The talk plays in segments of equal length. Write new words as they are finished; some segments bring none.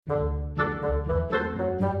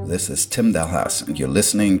This is Tim Dallas, and you're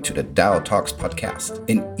listening to the DAO Talks podcast.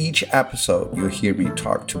 In each episode, you'll hear me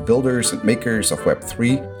talk to builders and makers of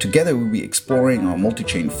Web3. Together, we'll be exploring our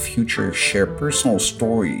multi-chain future, share personal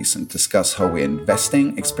stories, and discuss how we're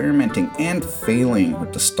investing, experimenting, and failing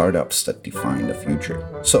with the startups that define the future.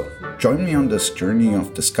 So, join me on this journey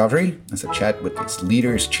of discovery as I chat with these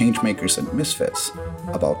leaders, changemakers, and misfits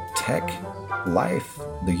about tech, life,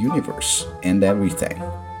 the universe, and everything.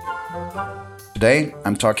 Today,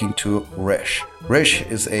 I'm talking to Hrish. Hrish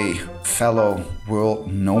is a fellow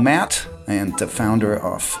world nomad and the founder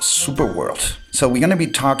of SuperWorld. So we're going to be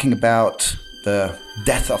talking about the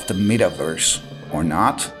death of the Metaverse or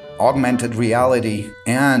not, augmented reality,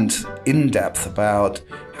 and in-depth about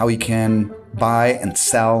how you can buy and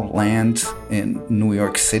sell land in New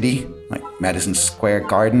York City, like Madison Square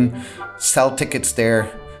Garden, sell tickets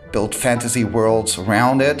there, build fantasy worlds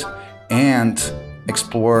around it, and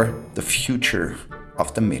explore the future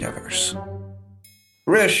of the metaverse.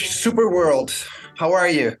 Hrish, SuperWorld, how are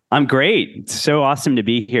you? I'm great. It's so awesome to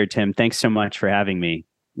be here, Tim. Thanks so much for having me.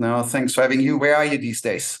 No, thanks for having you. Where are you these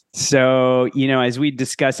days? So, as we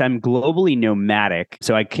discussed, I'm globally nomadic.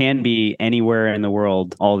 So I can be anywhere in the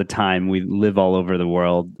world all the time. We live all over the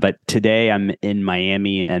world. But today I'm in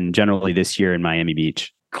Miami and generally this year in Miami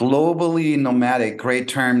Beach. Globally nomadic, great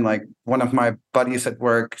term. Like one of my buddies at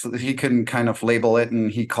work, he couldn't kind of label it and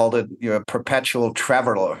he called it you're a perpetual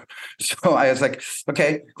traveler. So I was like,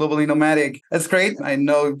 okay, globally nomadic. That's great. I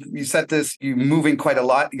know you said this, you're moving quite a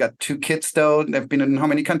lot. You got 2 kids though. They've been in how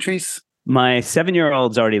many countries? My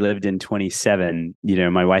 7-year-old's already lived in 27.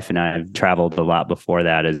 My wife and I have traveled a lot before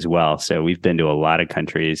that as well. So we've been to a lot of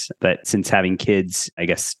countries. But since having kids, I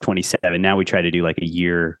guess 27, now we try to do like a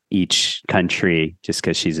year each country just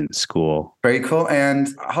because she's in school. Very cool. And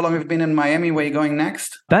how long have you been in Miami? Where are you going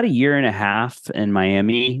next? About a year and a half in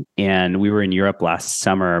Miami. And we were in Europe last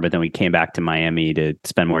summer, but then we came back to Miami to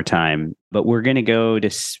spend more time. But we're going to go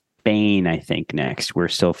to Spain, I think, next. We're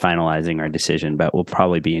still finalizing our decision, but we'll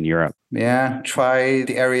probably be in Europe. Yeah, try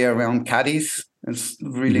the area around Cadiz. It's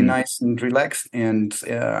really nice and relaxed. And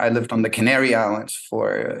I lived on the Canary Islands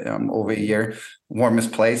for over a year.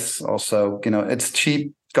 Warmest place. Also, it's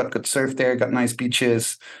cheap. Got good surf there. Got nice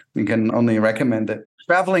beaches. We can only recommend it.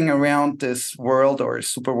 Traveling around this world or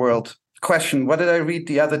super world. Question, what did I read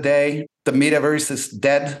the other day? The metaverse is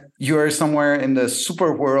dead. You're somewhere in the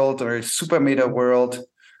super world or super meta world.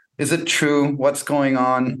 Is it true? What's going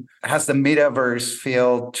on? Has the metaverse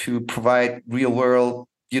failed to provide real world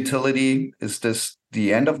utility? Is this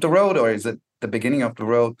the end of the road or is it the beginning of the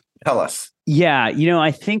road? Tell us. Yeah,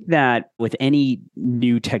 I think that with any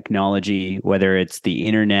new technology, whether it's the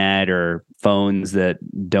internet or phones that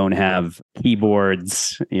don't have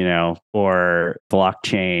keyboards, or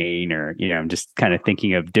blockchain, or, I'm just kind of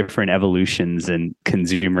thinking of different evolutions in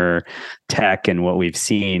consumer tech and what we've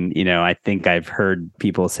seen. I think I've heard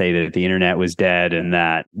people say that the internet was dead and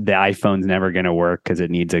that the iPhone's never going to work because it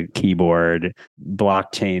needs a keyboard.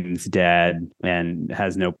 Blockchain's dead and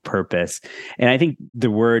has no purpose. And I think the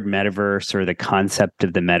word metaverse or the concept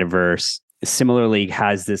of the metaverse similarly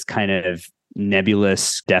has this kind of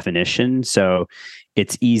nebulous definition. So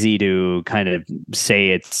it's easy to kind of say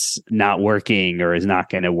it's not working or is not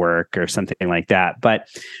going to work or something like that. But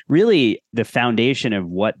really, the foundation of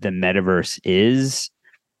what the metaverse is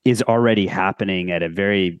already happening at a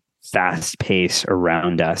very fast pace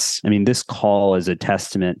around us. I mean, this call is a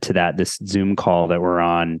testament to that, this Zoom call that we're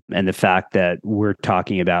on, and the fact that we're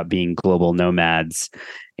talking about being global nomads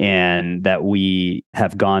and that we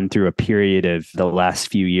have gone through a period of the last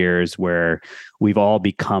few years where we've all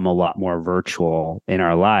become a lot more virtual in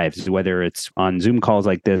our lives, whether it's on Zoom calls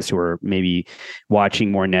like this or maybe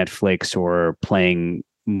watching more Netflix or playing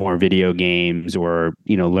more video games or,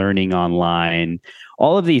 learning online.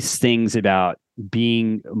 All of these things about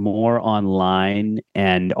being more online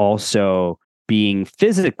and also being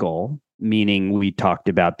physical, meaning we talked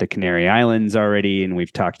about the Canary Islands already, and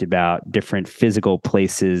we've talked about different physical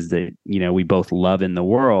places that, we both love in the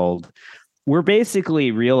world. We're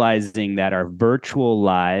basically realizing that our virtual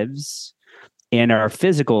lives and our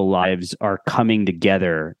physical lives are coming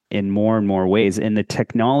together in more and more ways. And the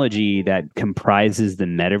technology that comprises the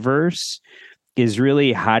metaverse is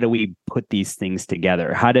really, how do we put these things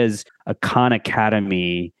together? How does a Khan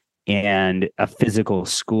Academy and a physical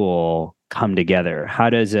school come together? How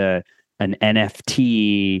does an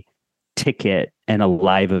NFT ticket and a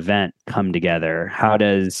live event come together? How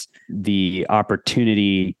does the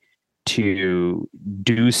opportunity to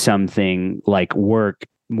do something like work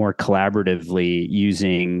more collaboratively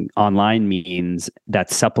using online means that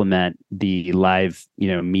supplement the live,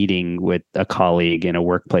 meeting with a colleague in a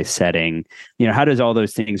workplace setting. How does all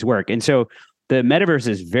those things work? And so the metaverse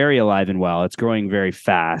is very alive and well. It's growing very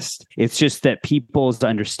fast. It's just that people's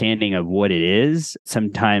understanding of what it is,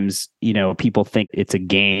 sometimes, people think it's a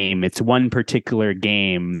game. It's one particular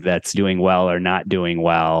game that's doing well or not doing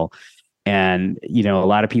well. And, a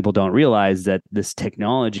lot of people don't realize that this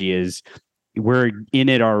technology we're in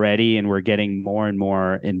it already, and we're getting more and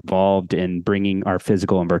more involved in bringing our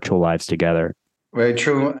physical and virtual lives together. Very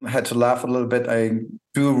true. I had to laugh a little bit. I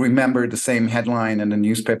do remember the same headline in the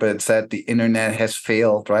newspaper. It said the internet has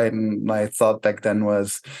failed, right? And my thought back then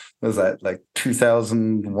was that like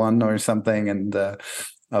 2001 or something? And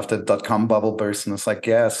after the dot-com bubble burst, and it's like,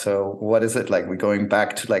 yeah, so what is it? Like, we're going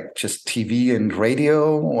back to like just TV and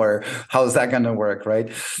radio, or how is that going to work, right?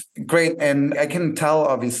 Great. And I can tell,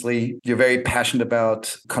 obviously, you're very passionate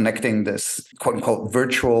about connecting this quote unquote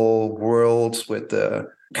virtual worlds with the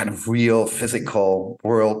kind of real physical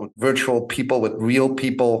world, with virtual people, with real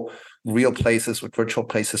people, real places, with virtual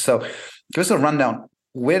places. So give us a rundown.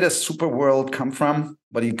 Where does SuperWorld come from?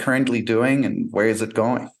 What are you currently doing, and where is it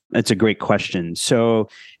going? That's a great question. So,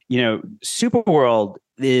 SuperWorld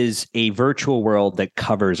is a virtual world that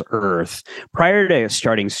covers Earth. Prior to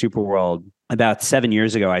starting SuperWorld, about 7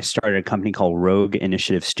 years ago, I started a company called Rogue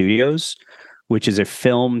Initiative Studios, which is a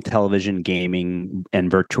film, television, gaming,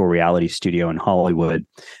 and virtual reality studio in Hollywood.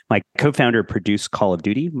 My co-founder produced Call of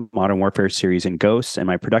Duty, Modern Warfare series, and Ghosts, and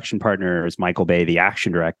my production partner is Michael Bay, the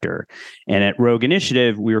action director. And at Rogue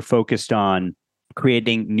Initiative, we were focused on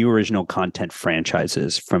creating new original content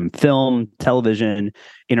franchises from film, television,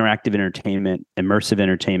 interactive entertainment, immersive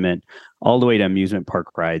entertainment, all the way to amusement park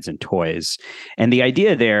rides and toys. And the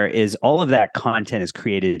idea there is all of that content is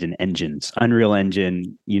created in engines, Unreal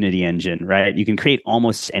Engine, Unity Engine, right? You can create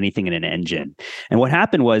almost anything in an engine. And what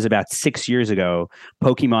happened was about 6 years ago,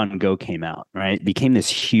 Pokemon Go came out, right? It became this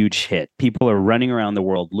huge hit. People are running around the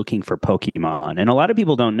world looking for Pokemon. And a lot of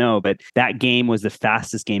people don't know, but that game was the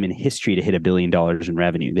fastest game in history to hit $1 billion in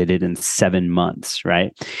revenue. They did it in 7 months,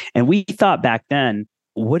 right? And we thought back then,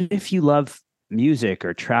 what if you love music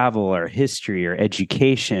or travel or history or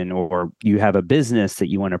education, or you have a business that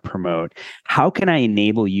you want to promote? How can I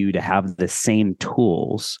enable you to have the same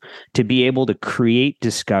tools to be able to create,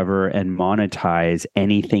 discover, and monetize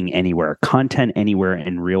anything, anywhere, content anywhere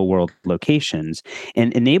in real world locations,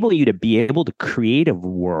 and enable you to be able to create a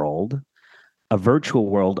world, a virtual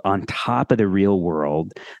world on top of the real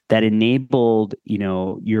world that enabled,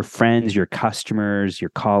 your friends, your customers,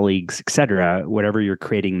 your colleagues, et cetera, whatever you're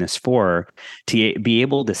creating this for, to be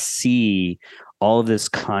able to see all of this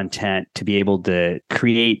content, to be able to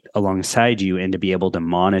create alongside you, and to be able to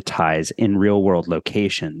monetize in real world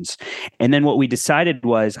locations. And then what we decided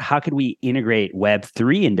was, how could we integrate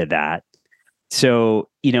Web3 into that? So,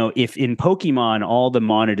 if in Pokemon, all the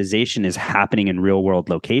monetization is happening in real world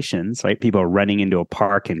locations, right? People are running into a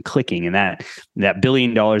park and clicking, and that $1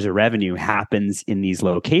 billion of revenue happens in these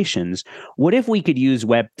locations. What if we could use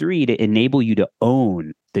Web3 to enable you to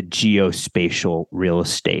own the geospatial real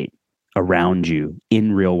estate around you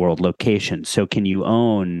in real world locations? So can you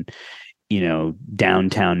own,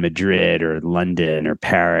 downtown Madrid or London or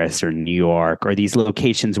Paris or New York, or these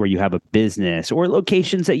locations where you have a business, or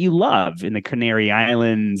locations that you love in the Canary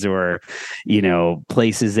Islands, or,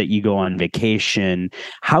 places that you go on vacation?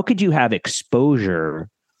 How could you have exposure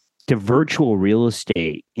to virtual real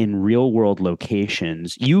estate in real world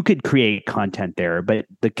locations? You could create content there, but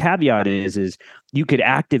the caveat is you could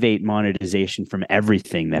activate monetization from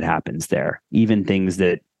everything that happens there, even things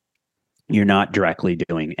that you're not directly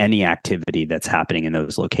doing, any activity that's happening in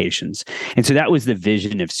those locations. And so that was the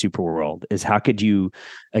vision of SuperWorld, is how could you,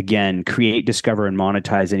 again, create, discover, and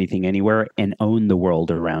monetize anything, anywhere, and own the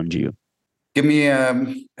world around you? Give me,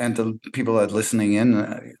 and the people that are listening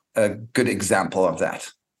in, a good example of that.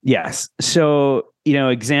 Yes. So,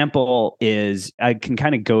 example is, I can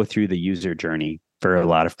kind of go through the user journey for a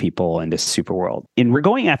lot of people in this SuperWorld. And we're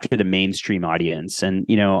going after the mainstream audience. And,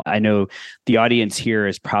 I know the audience here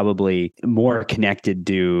is probably more connected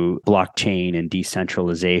to blockchain and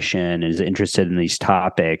decentralization, is interested in these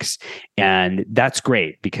topics. And that's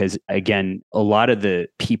great, because again, a lot of the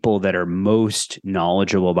people that are most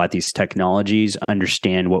knowledgeable about these technologies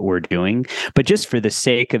understand what we're doing. But just for the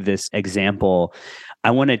sake of this example, I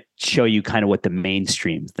want to show you kind of what the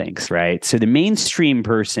mainstream thinks, right? So the mainstream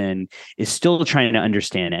person is still trying to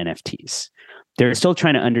understand NFTs. They're still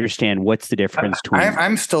trying to understand what's the difference between.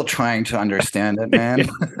 I'm still trying to understand it, man.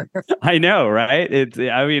 I know, right?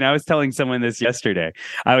 I was telling someone this yesterday.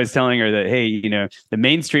 I was telling her that, hey, the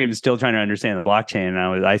mainstream is still trying to understand the blockchain.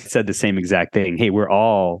 And I said the same exact thing. Hey, we're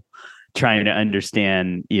all trying to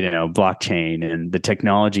understand, blockchain, and the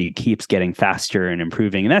technology keeps getting faster and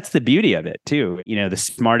improving. And that's the beauty of it too. The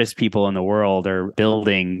smartest people in the world are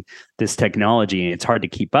building this technology, and it's hard to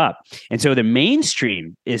keep up. And so the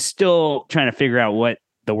mainstream is still trying to figure out what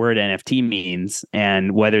the word NFT means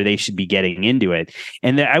and whether they should be getting into it.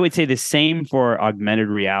 And I would say the same for augmented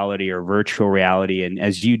reality or virtual reality. And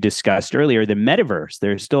as you discussed earlier, the metaverse,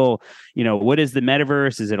 there's still, what is the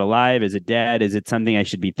metaverse? Is it alive? Is it dead? Is it something I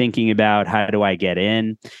should be thinking about? How do I get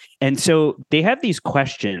in? And so they have these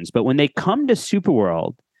questions, but when they come to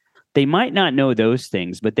SuperWorld, they might not know those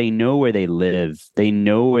things, but they know where they live. They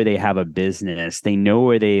know where they have a business. They know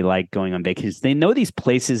where they like going on vacations. They know these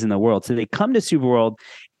places in the world. So they come to SuperWorld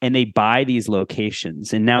and they buy these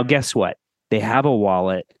locations. And now guess what? They have a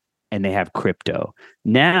wallet and they have crypto.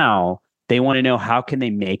 Now they want to know, how can they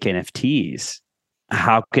make NFTs?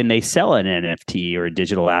 How can they sell an NFT or a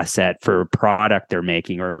digital asset for a product they're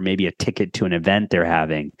making, or maybe a ticket to an event they're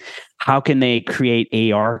having? How can they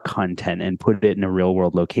create AR content and put it in a real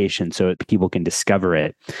world location so people can discover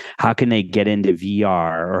it? How can they get into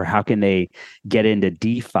VR, or how can they get into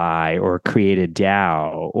DeFi or create a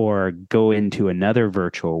DAO or go into another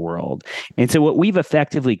virtual world? And so what we've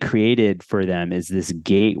effectively created for them is this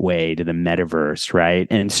gateway to the metaverse, right?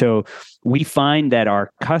 And so we find that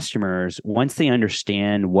our customers, once they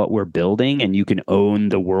understand what we're building and you can own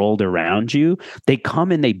the world around you, they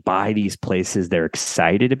come and they buy these places they're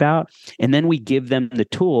excited about. And then we give them the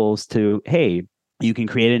tools to, hey, you can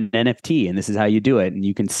create an NFT and this is how you do it, and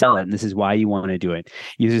you can sell it, and this is why you want to do it.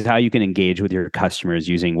 This is how you can engage with your customers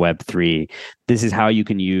using Web3. This is how you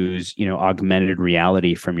can use, augmented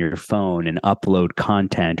reality from your phone and upload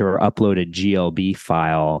content or upload a GLB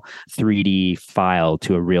file, 3D file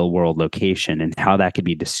to a real world location, and how that could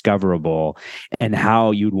be discoverable, and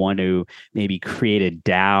how you'd want to maybe create a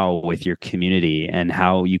DAO with your community, and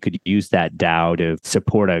how you could use that DAO to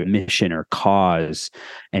support a mission or cause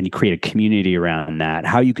and create a community around that,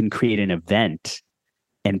 how you can create an event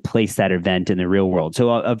and place that event in the real world.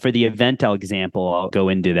 So for the event example, I'll go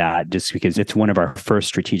into that just because it's one of our first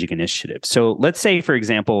strategic initiatives. So let's say, for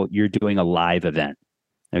example, you're doing a live event,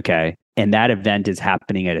 okay? And that event is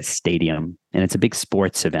happening at a stadium, and it's a big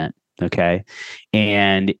sports event, okay?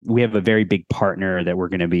 And we have a very big partner that we're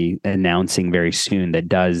going to be announcing very soon that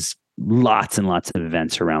does lots and lots of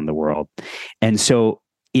events around the world. And so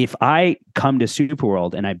if I come to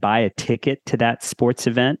SuperWorld and I buy a ticket to that sports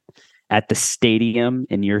event at the stadium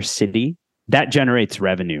in your city, that generates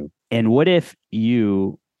revenue. And what if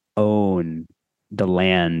you own the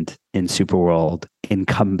land in SuperWorld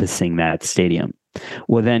encompassing that stadium?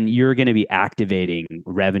 Well, then you're going to be activating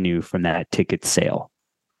revenue from that ticket sale.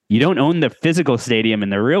 You don't own the physical stadium in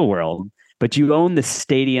the real world, but you own the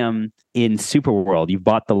stadium in SuperWorld. You've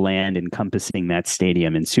bought the land encompassing that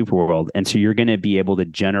stadium in SuperWorld. And so you're going to be able to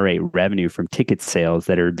generate revenue from ticket sales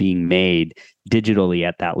that are being made digitally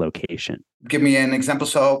at that location. Give me an example.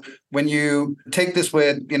 So when you take this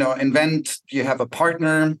with, Invent, you have a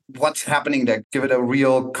partner, what's happening there? Give it a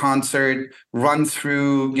real concert, run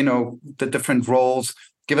through, the different roles.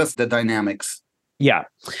 Give us the dynamics. Yeah.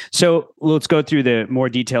 So let's go through the more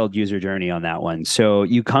detailed user journey on that one. So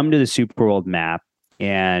you come to the SuperWorld map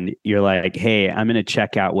and you're like, hey, I'm going to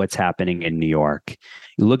check out what's happening in New York.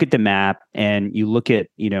 You look at the map and you look at,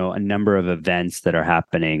 a number of events that are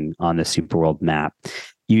happening on the SuperWorld map.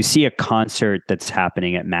 You see a concert that's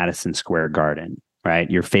happening at Madison Square Garden, right?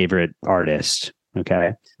 Your favorite artist.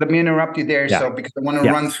 Okay. Let me interrupt you there. Yeah. So because I want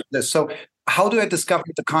to run through this. So how do I discover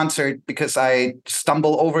the concert? Because I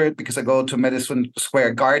stumble over it because I go to Madison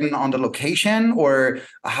Square Garden on the location? Or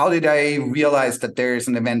how did I realize that there's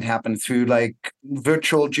an event happen through like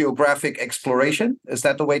virtual geographic exploration? Is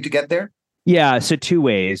that the way to get there? Yeah. So two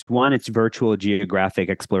ways. One, it's virtual geographic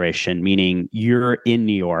exploration, meaning you're in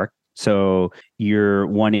New York. So you're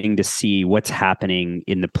wanting to see what's happening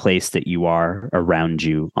in the place that you are around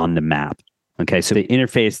you on the map. Okay, so the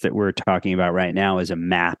interface that we're talking about right now is a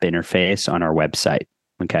map interface on our website.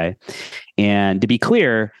 Okay, and to be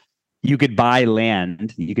clear, you could buy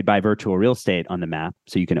land, you could buy virtual real estate on the map,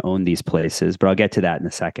 so you can own these places, but I'll get to that in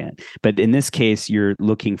a second. But in this case, you're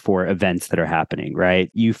looking for events that are happening, right?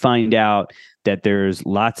 You find out that there's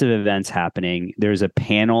lots of events happening. There's a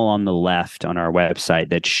panel on the left on our website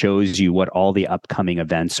that shows you what all the upcoming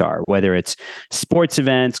events are, whether it's sports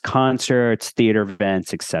events, concerts, theater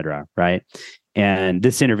events, etc., right? And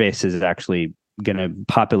this interface is actually going to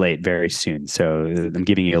populate very soon. So I'm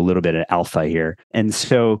giving you a little bit of alpha here. And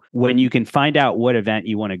so when you can find out what event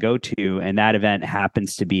you want to go to, and that event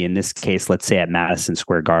happens to be, in this case, let's say at Madison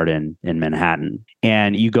Square Garden in Manhattan,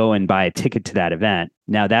 and you go and buy a ticket to that event,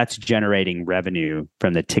 now that's generating revenue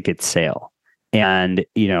from the ticket sale. And,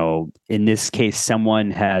 in this case, someone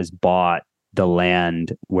has bought the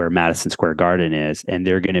land where Madison Square Garden is, and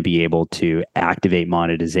they're going to be able to activate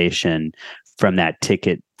monetization from that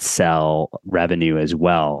ticket sell revenue as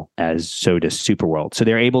well, as so does SuperWorld. So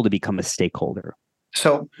they're able to become a stakeholder.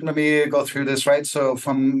 So let me go through this, right? So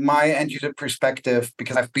from my end user perspective,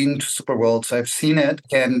 because I've been to SuperWorld, so I've seen it,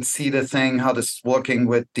 can see the thing, how this is working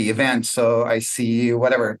with the event. So I see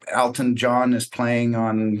whatever Elton John is playing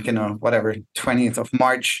on, 20th of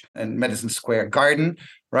March in Madison Square Garden,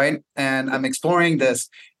 right? And I'm exploring this.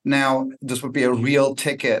 Now, this would be a real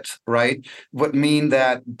ticket, right? Would mean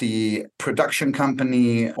that the production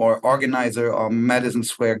company or organizer of Madison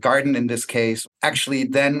Square Garden, in this case, actually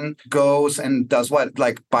then goes and does what?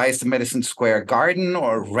 Like buys the Madison Square Garden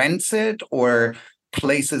or rents it or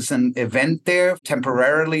places an event there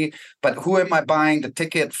temporarily. But who am I buying the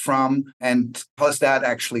ticket from, and how's that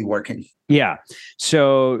actually working? Yeah.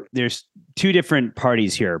 So there's two different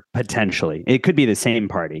parties here, potentially. It could be the same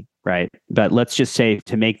party, right? But let's just say,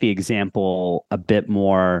 to make the example a bit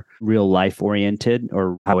more real life oriented,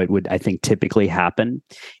 or how it would, I think, typically happen,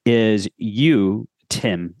 is you,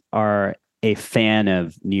 Tim, are a fan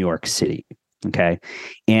of New York City. Okay.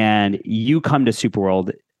 And you come to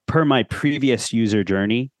SuperWorld. Per my previous user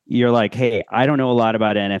journey, you're like, hey, I don't know a lot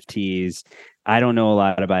about NFTs. I don't know a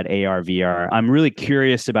lot about AR, VR. I'm really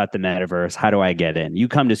curious about the metaverse. How do I get in? You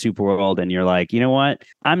come to SuperWorld and you're like, you know what?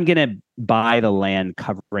 I'm going to buy the land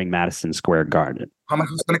covering Madison Square Garden. How much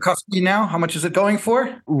is it going to cost me now? How much is it going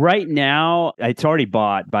for? Right now, it's already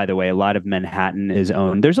bought, by the way. A lot of Manhattan is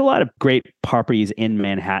owned. There's a lot of great properties in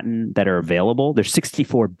Manhattan that are available. There's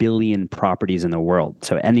 64 billion properties in the world.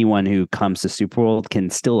 So anyone who comes to SuperWorld can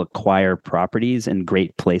still acquire properties in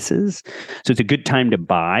great places. So it's a good time to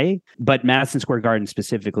buy. But Madison Square Garden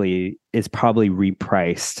specifically is probably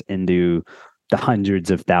repriced into the hundreds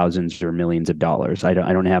of thousands or millions of dollars. I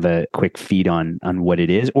don't have a quick feed on what it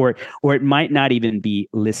is, or it might not even be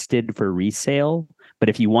listed for resale. But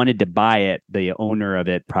if you wanted to buy it, the owner of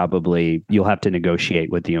it, probably you'll have to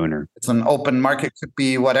negotiate with the owner. It's an open market, could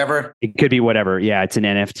be whatever. It could be whatever. Yeah, it's an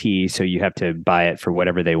NFT, so you have to buy it for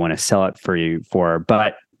whatever they want to sell it for you for.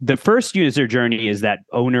 But the first user journey is that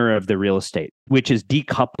owner of the real estate, which is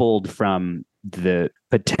decoupled from the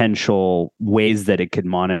potential ways that it could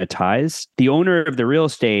monetize. The owner of the real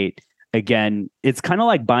estate, again, it's kind of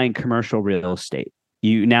like buying commercial real estate.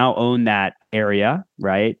 You now own that area,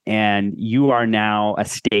 right? And you are now a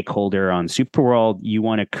stakeholder on SuperWorld. You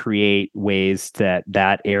want to create ways that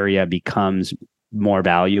that area becomes more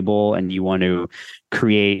valuable, and you want to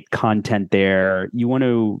create content there. You want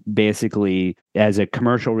to basically, as a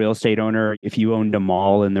commercial real estate owner, if you owned a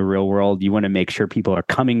mall in the real world, you want to make sure people are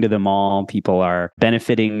coming to the mall, people are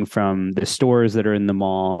benefiting from the stores that are in the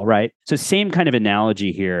mall, right? So same kind of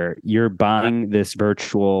analogy here. You're buying this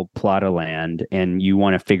virtual plot of land and you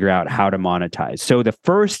want to figure out how to monetize. So the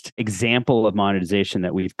first example of monetization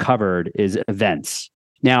that we've covered is events.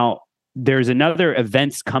 Now, there's another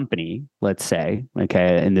events company, let's say,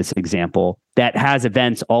 okay, in this example, that has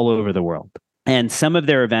events all over the world. And some of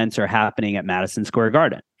their events are happening at Madison Square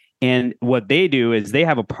Garden. And what they do is they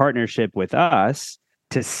have a partnership with us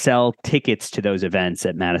to sell tickets to those events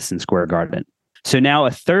at Madison Square Garden. So now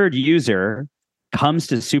a third user comes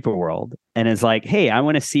to SuperWorld and is like, hey, I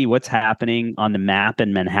want to see what's happening on the map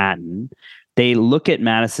in Manhattan. They look at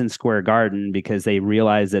Madison Square Garden because they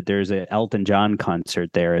realize that there's an Elton John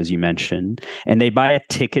concert there, as you mentioned, and they buy a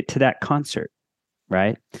ticket to that concert,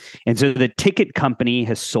 right? And so the ticket company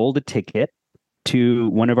has sold a ticket to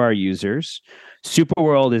one of our users.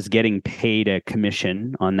 SuperWorld is getting paid a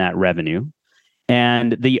commission on that revenue.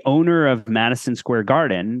 And the owner of Madison Square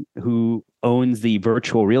Garden, who owns the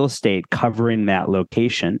virtual real estate covering that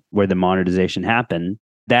location where the monetization happened,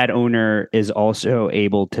 that owner is also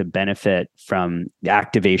able to benefit from the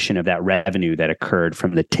activation of that revenue that occurred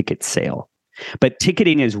from the ticket sale. But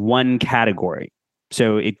ticketing is one category.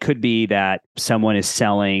 So it could be that someone is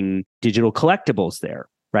selling digital collectibles there,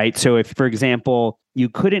 right? So if, for example, you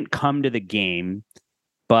couldn't come to the game,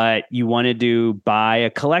 but you wanted to buy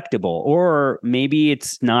a collectible, or maybe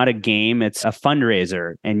it's not a game, it's a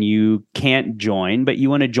fundraiser and you can't join, but you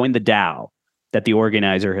want to join the DAO that the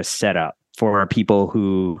organizer has set up for people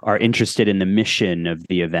who are interested in the mission of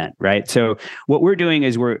the event, right? So what we're doing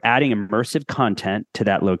is we're adding immersive content to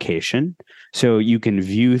that location. So you can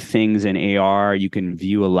view things in AR, you can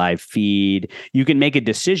view a live feed, you can make a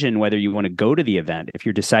decision whether you want to go to the event. If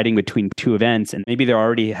you're deciding between two events and maybe they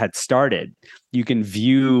already had started, you can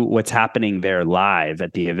view what's happening there live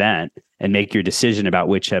at the event and make your decision about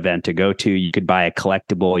which event to go to. You could buy a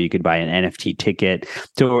collectible, you could buy an NFT ticket.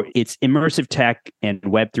 So it's immersive tech and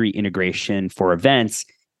Web3 integration for events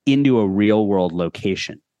into a real world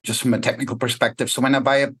location. Just from a technical perspective. So when I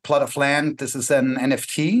buy a plot of land, this is an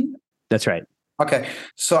NFT? That's right. Okay,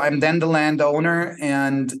 so I'm then the landowner,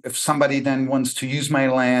 and if somebody then wants to use my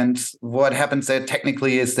land, what happens there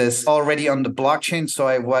technically? Is this already on the blockchain? So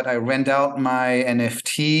I rent out my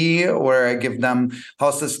NFT, or I give them,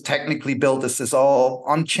 how's this technically built? Is this all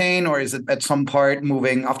on chain, or is it at some part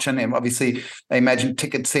moving off chain? And obviously, I imagine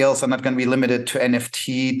ticket sales are not going to be limited to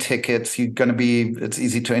NFT tickets. It's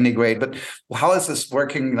easy to integrate. But how is this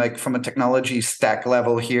working, like from a technology stack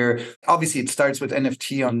level here? Obviously, it starts with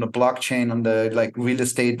NFT on the blockchain, on the like real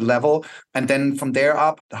estate level, and then from there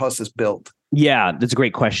up, how's this built? Yeah, that's a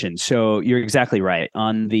great question. So you're exactly right.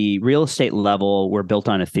 On the real estate level, we're built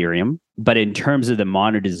on Ethereum, but in terms of the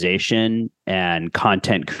monetization and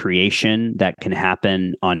content creation that can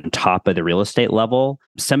happen on top of the real estate level,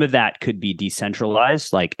 some of that could be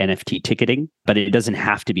decentralized, like NFT ticketing, but it doesn't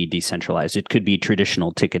have to be decentralized. It could be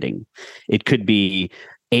traditional ticketing. It could be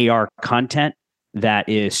AR content that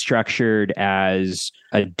is structured as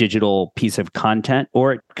a digital piece of content,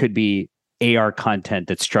 or it could be AR content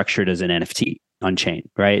that's structured as an NFT on chain,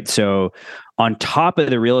 right? So on top of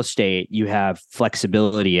the real estate, you have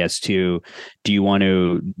flexibility as to, do you want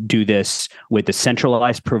to do this with a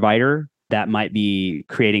centralized provider that might be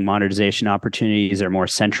creating monetization opportunities that are more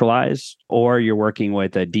centralized, or you're working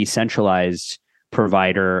with a decentralized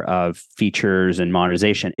provider of features and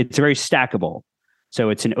monetization. It's very stackable. So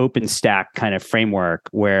it's an open stack kind of framework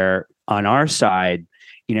where on our side,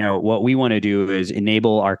 what we want to do is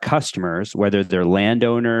enable our customers, whether they're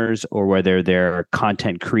landowners or whether they're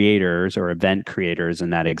content creators or event creators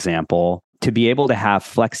in that example, to be able to have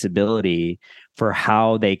flexibility for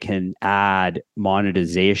how they can add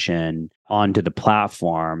monetization onto the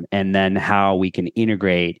platform, and then how we can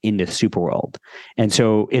integrate into SuperWorld. And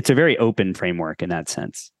so it's a very open framework in that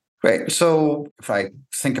sense. Great. So if I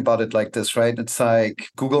think about it like this, right, it's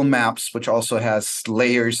like Google Maps, which also has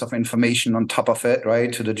layers of information on top of it,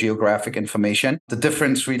 right, to the geographic information. The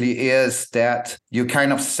difference really is that you're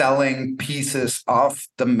kind of selling pieces of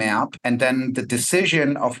the map, and then the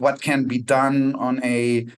decision of what can be done on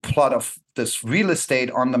a plot of this real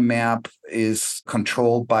estate on the map is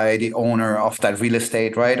controlled by the owner of that real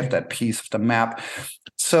estate, right, of that piece of the map.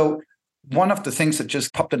 So one of the things that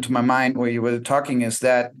just popped into my mind where you were talking is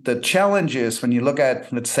that the challenge is when you look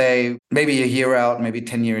at, let's say, maybe a year out, maybe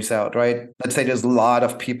 10 years out, right? Let's say there's a lot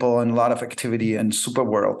of people and a lot of activity in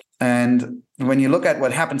SuperWorld. And when you look at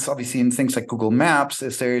what happens, obviously, in things like Google Maps,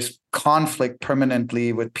 is there's conflict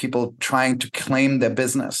permanently with people trying to claim their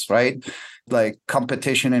business, right? Like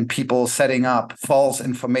competition and people setting up false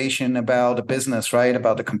information about a business, right?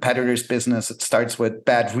 About the competitor's business. It starts with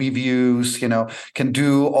bad reviews, can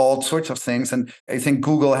do all sorts of things. And I think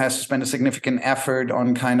Google has to spend a significant effort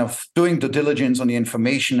on kind of doing due diligence on the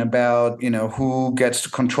information about, who gets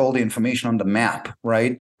to control the information on the map,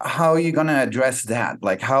 right? How are you going to address that?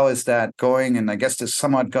 Like, how is that going? And I guess this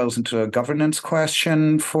somewhat goes into a governance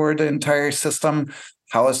question for the entire system.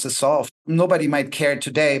 How is this solved? Nobody might care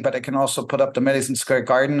today, but I can also put up the Madison Square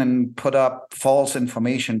Garden and put up false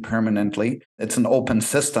information permanently. It's an open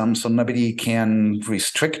system, so nobody can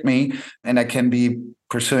restrict me. And I can be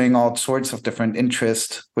pursuing all sorts of different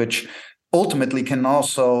interests, which ultimately can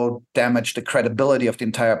also damage the credibility of the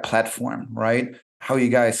entire platform, right? How are you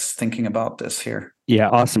guys thinking about this here? Yeah,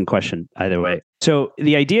 awesome question, either way. So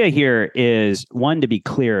the idea here is, one, to be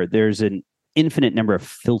clear, there's an infinite number of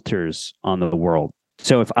filters on the world.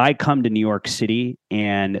 So if I come to New York City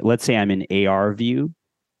and let's say I'm in AR view,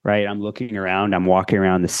 right? I'm looking around, I'm walking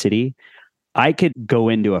around the city. I could go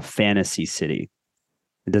into a fantasy city.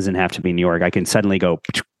 It doesn't have to be New York. I can suddenly go,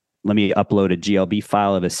 let me upload a GLB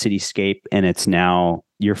file of a cityscape, and it's now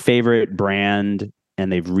your favorite brand,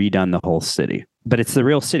 and they've redone the whole city. But it's the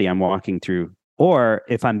real city I'm walking through. Or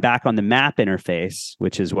if I'm back on the map interface,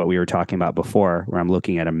 which is what we were talking about before, where I'm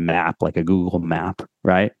looking at a map, like a Google map,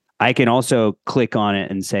 right? I can also click on it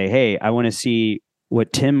and say, hey, I want to see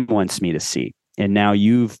what Tim wants me to see. And now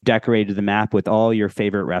you've decorated the map with all your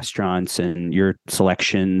favorite restaurants and your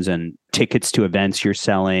selections and tickets to events you're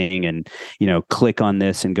selling. And, click on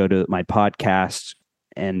this and go to my podcast.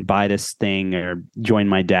 and buy this thing or join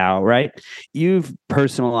my DAO, right? You've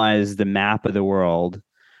personalized the map of the world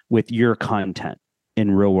with your content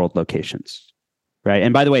in real world locations. Right.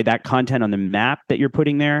 And by the way, that content on the map that you're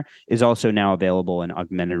putting there is also now available in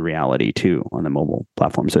augmented reality too on the mobile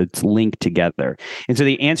platform. So it's linked together. And so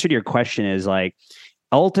the answer to your question is like,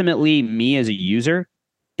 ultimately, me as a user,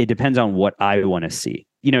 it depends on what I want to see.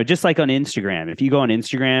 Just like on Instagram, if you go on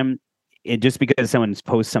Instagram, just because someone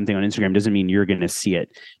posts something on Instagram doesn't mean you're going to see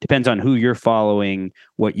it. Depends on who you're following,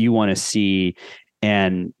 what you want to see.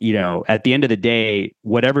 And, at the end of the day,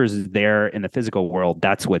 whatever's there in the physical world,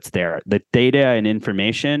 that's what's there. The data and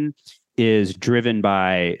information is driven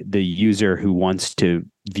by the user who wants to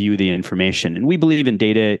view the information. And we believe in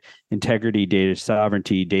data integrity, data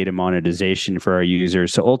sovereignty, data monetization for our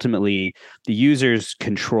users. So ultimately, the users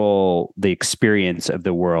control the experience of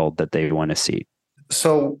the world that they want to see.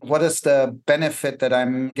 So what is the benefit that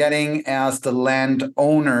I'm getting as the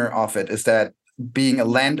landowner of it? Is that being a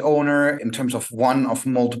landowner in terms of one of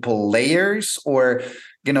multiple layers? Or,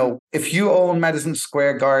 if you own Madison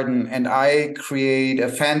Square Garden and I create a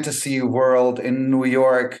fantasy world in New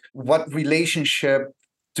York, what relationship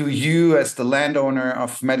do you as the landowner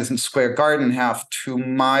of Madison Square Garden have to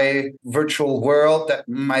my virtual world that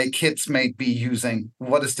my kids may be using?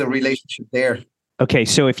 What is the relationship there? Okay,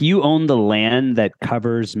 so if you own the land that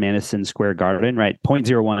covers Madison Square Garden, right,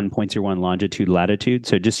 0.01 longitude, latitude.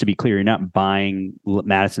 So just to be clear, you're not buying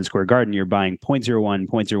Madison Square Garden, you're buying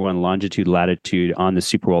 0.01 longitude, latitude on the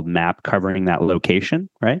SuperWorld map covering that location,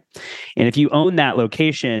 right? And if you own that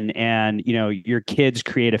location and, your kids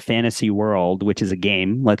create a fantasy world, which is a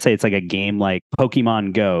game, let's say it's like a game like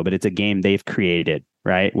Pokemon Go, but it's a game they've created,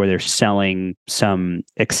 right? Where they're selling some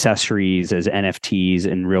accessories as NFTs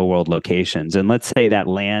in real world locations. And let's say that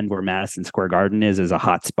land where Madison Square Garden is a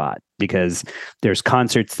hotspot because there's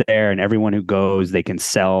concerts there and everyone who goes, they can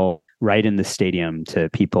sell right in the stadium to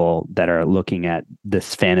people that are looking at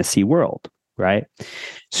this fantasy world, right?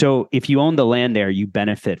 So if you own the land there, you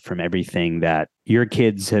benefit from everything that your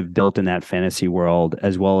kids have built in that fantasy world,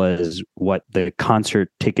 as well as what the concert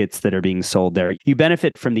tickets that are being sold there. You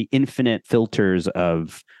benefit from the infinite filters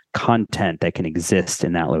of content that can exist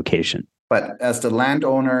in that location. But as the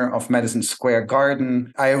landowner of Madison Square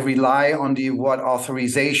Garden, I rely on the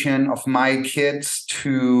authorization of my kids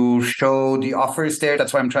to show the offers there.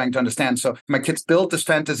 That's what I'm trying to understand. So my kids built this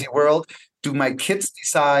fantasy world. Do my kids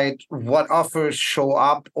decide what offers show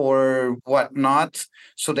up or what not,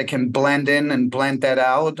 so they can blend in and blend that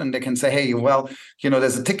out, and they can say, hey, well,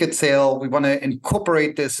 there's a ticket sale, we want to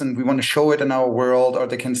incorporate this and we want to show it in our world. Or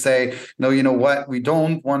they can say, no, you know what, we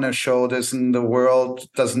don't want to show this in the world,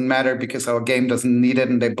 doesn't matter because our game doesn't need it,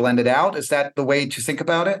 and they blend it out. Is that the way to think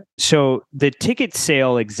about it? So the ticket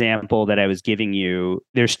sale example that I was giving you,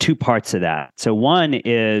 there's two parts of that. So one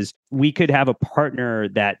is we could have a partner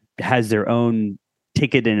that has their own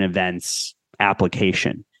ticket and events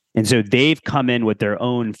application. And so they've come in with their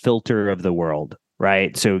own filter of the world,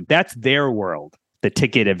 right? So that's their world, the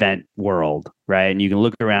ticket event world, right? And you can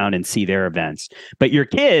look around and see their events. But your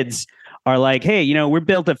kids are like, hey, we're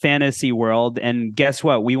built a fantasy world. And guess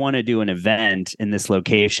what? We want to do an event in this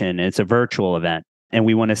location. It's a virtual event. And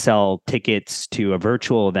we want to sell tickets to a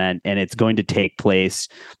virtual event. And it's going to take place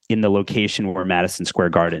in the location where Madison Square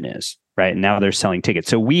Garden is. Right. And now they're selling tickets.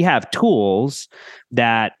 So we have tools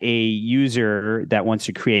that a user that wants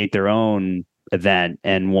to create their own event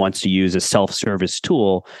and wants to use a self-service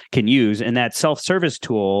tool can use. And that self-service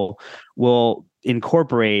tool will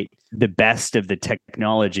incorporate the best of the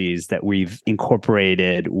technologies that we've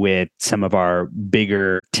incorporated with some of our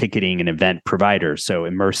bigger ticketing and event providers. So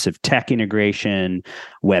immersive tech integration,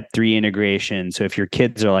 Web3 integration. So if your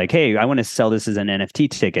kids are like, hey, I want to sell this as an NFT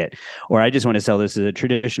ticket, or I just want to sell this as a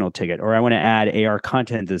traditional ticket, or I want to add AR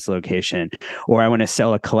content to this location, or I want to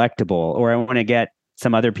sell a collectible, or I want to get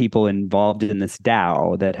some other people involved in this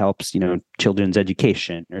DAO that helps, children's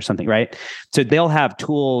education or something, right? So they'll have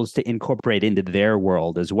tools to incorporate into their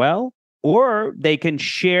world as well. Or they can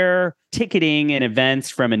share ticketing and events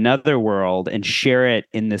from another world and share it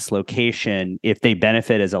in this location if they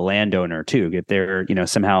benefit as a landowner too. If they're,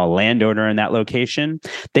 somehow a landowner in that location,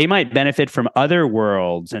 they might benefit from other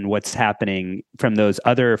worlds and what's happening from those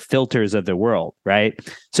other filters of the world, right?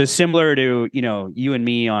 So similar to, you and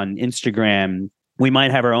me on Instagram, we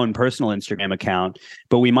might have our own personal Instagram account,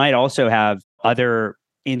 but we might also have other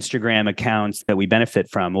Instagram accounts that we benefit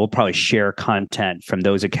from. We'll probably share content from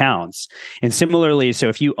those accounts. And similarly, so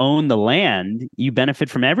if you own the land, you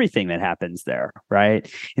benefit from everything that happens there, right?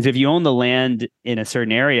 And so if you own the land in a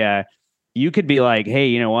certain area, you could be like, hey,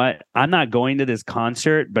 you know what? I'm not going to this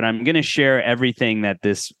concert, but I'm going to share everything that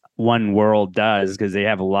this One World does, because they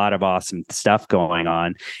have a lot of awesome stuff going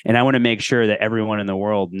on. And I want to make sure that everyone in the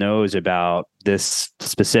world knows about this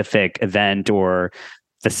specific event or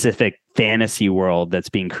specific fantasy world that's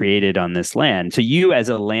being created on this land. So you as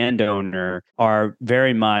a landowner are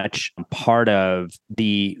very much part of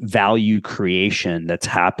the value creation that's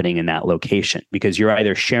happening in that location, because you're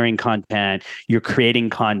either sharing content, you're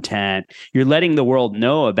creating content, you're letting the world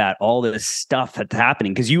know about all this stuff that's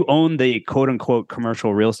happening, because you own the quote unquote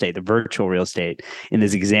commercial real estate, the virtual real estate in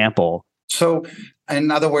this example. So, in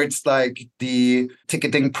other words, like the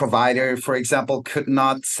ticketing provider, for example, could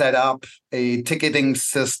not set up a ticketing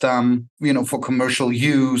system, for commercial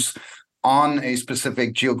use on a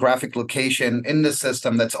specific geographic location in the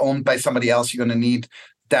system that's owned by somebody else. You're going to need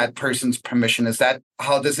that person's permission. Is that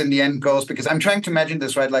how this in the end goes? Because I'm trying to imagine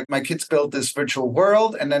this, right? Like my kids build this virtual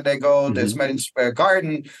world and then they go, there's Madison Square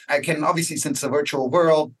Garden. I can obviously, since the virtual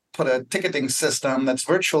world, put a ticketing system that's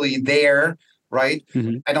virtually there, right?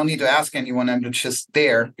 I don't need to ask anyone. I'm just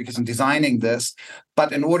there because I'm designing this.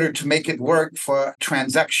 But in order to make it work for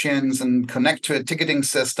transactions and connect to a ticketing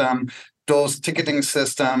system, those ticketing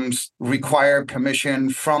systems require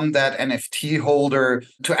permission from that NFT holder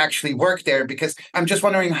to actually work there. Because I'm just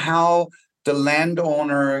wondering how the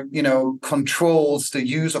landowner, controls the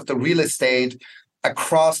use of the real estate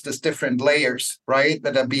across these different layers, right,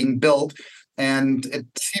 that are being built. And it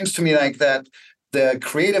seems to me like that the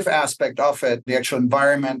creative aspect of it, the actual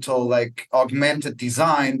environmental, like augmented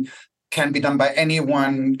design, can be done by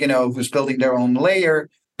anyone, who's building their own layer,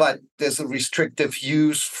 but there's a restrictive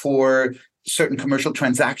use for certain commercial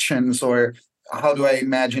transactions, or how do I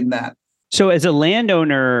imagine that? So as a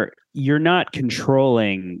landowner, you're not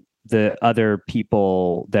controlling the other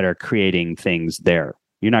people that are creating things there.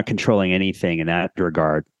 You're not controlling anything in that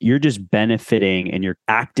regard. You're just benefiting and you're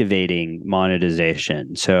activating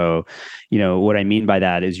monetization. So, what I mean by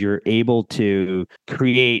that is you're able to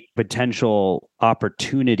create potential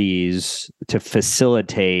opportunities to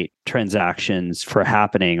facilitate transactions for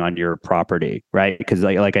happening on your property, right? Because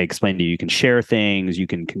like I explained to you, you can share things, you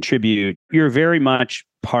can contribute. You're very much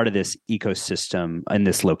part of this ecosystem in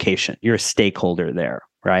this location. You're a stakeholder there.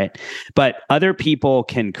 Right. But other people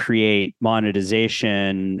can create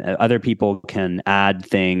monetization. Other people can add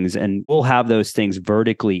things, and we'll have those things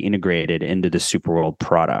vertically integrated into the SuperWorld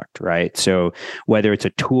product. Right. So whether it's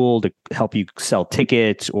a tool to help you sell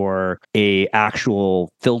tickets or a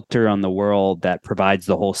actual filter on the world that provides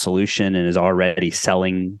the whole solution and is already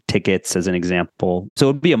selling tickets as an example. So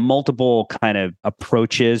it would be a multiple kind of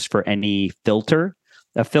approaches for any filter.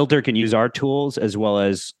 A filter can use our tools as well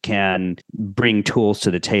as can bring tools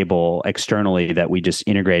to the table externally that we just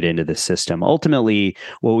integrate into the system. Ultimately,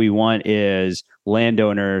 what we want is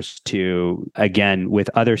landowners to, again, with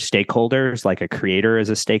other stakeholders, like a creator is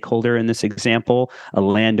a stakeholder in this example, a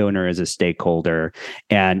landowner is a stakeholder.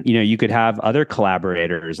 And, you could have other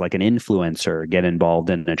collaborators like an influencer get involved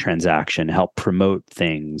in a transaction, help promote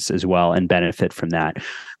things as well and benefit from that.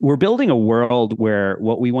 We're building a world where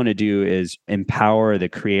what we want to do is empower the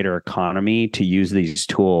creator economy to use these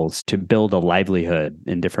tools to build a livelihood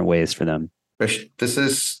in different ways for them. Hrish, this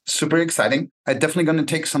is super exciting. I'm definitely going to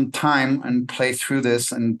take some time and play through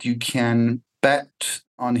this, and you can bet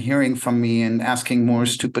on hearing from me and asking more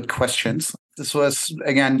stupid questions. This was,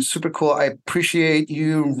 again, super cool. I appreciate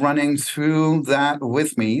you running through that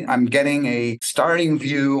with me. I'm getting a starting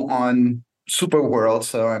view on SuperWorld,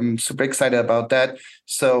 so I'm super excited about that.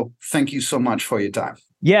 So thank you so much for your time.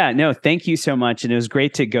 Yeah, no, thank you so much. And it was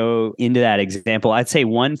great to go into that example. I'd say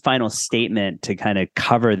one final statement to kind of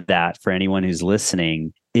cover that for anyone who's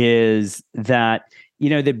listening is that,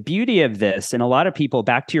 the beauty of this, and a lot of people,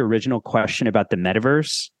 back to your original question about the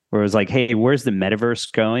metaverse, where it was like, hey, where's the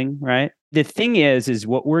metaverse going, right? The thing is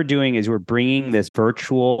what we're doing is we're bringing this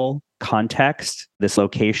virtual context, this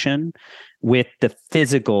location, with the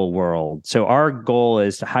physical world. So our goal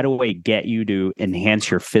is how do I get you to enhance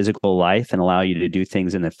your physical life and allow you to do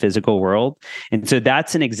things in the physical world? And so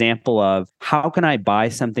that's an example of how can I buy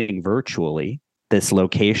something virtually, this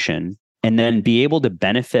location, and then be able to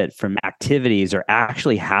benefit from activities are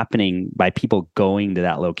actually happening by people going to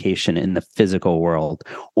that location in the physical world,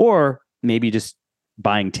 or maybe just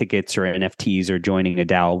buying tickets or NFTs or joining a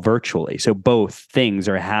DAO virtually. So both things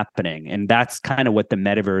are happening. And that's kind of what the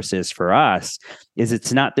metaverse is for us, is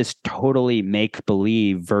it's not this totally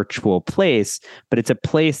make-believe virtual place, but it's a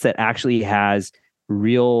place that actually has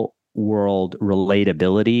real world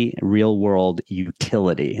relatability, real world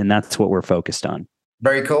utility. And that's what we're focused on.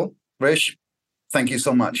 Very cool. Hrish, thank you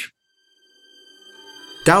so much.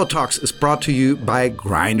 DAO Talks is brought to you by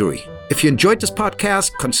Grindery. If you enjoyed this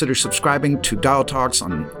podcast, consider subscribing to DAO Talks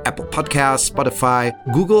on Apple Podcasts, Spotify,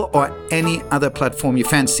 Google, or any other platform you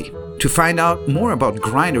fancy. To find out more about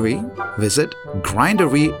Grindery, visit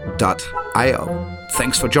grindery.io.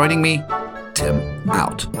 Thanks for joining me. Tim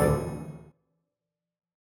out.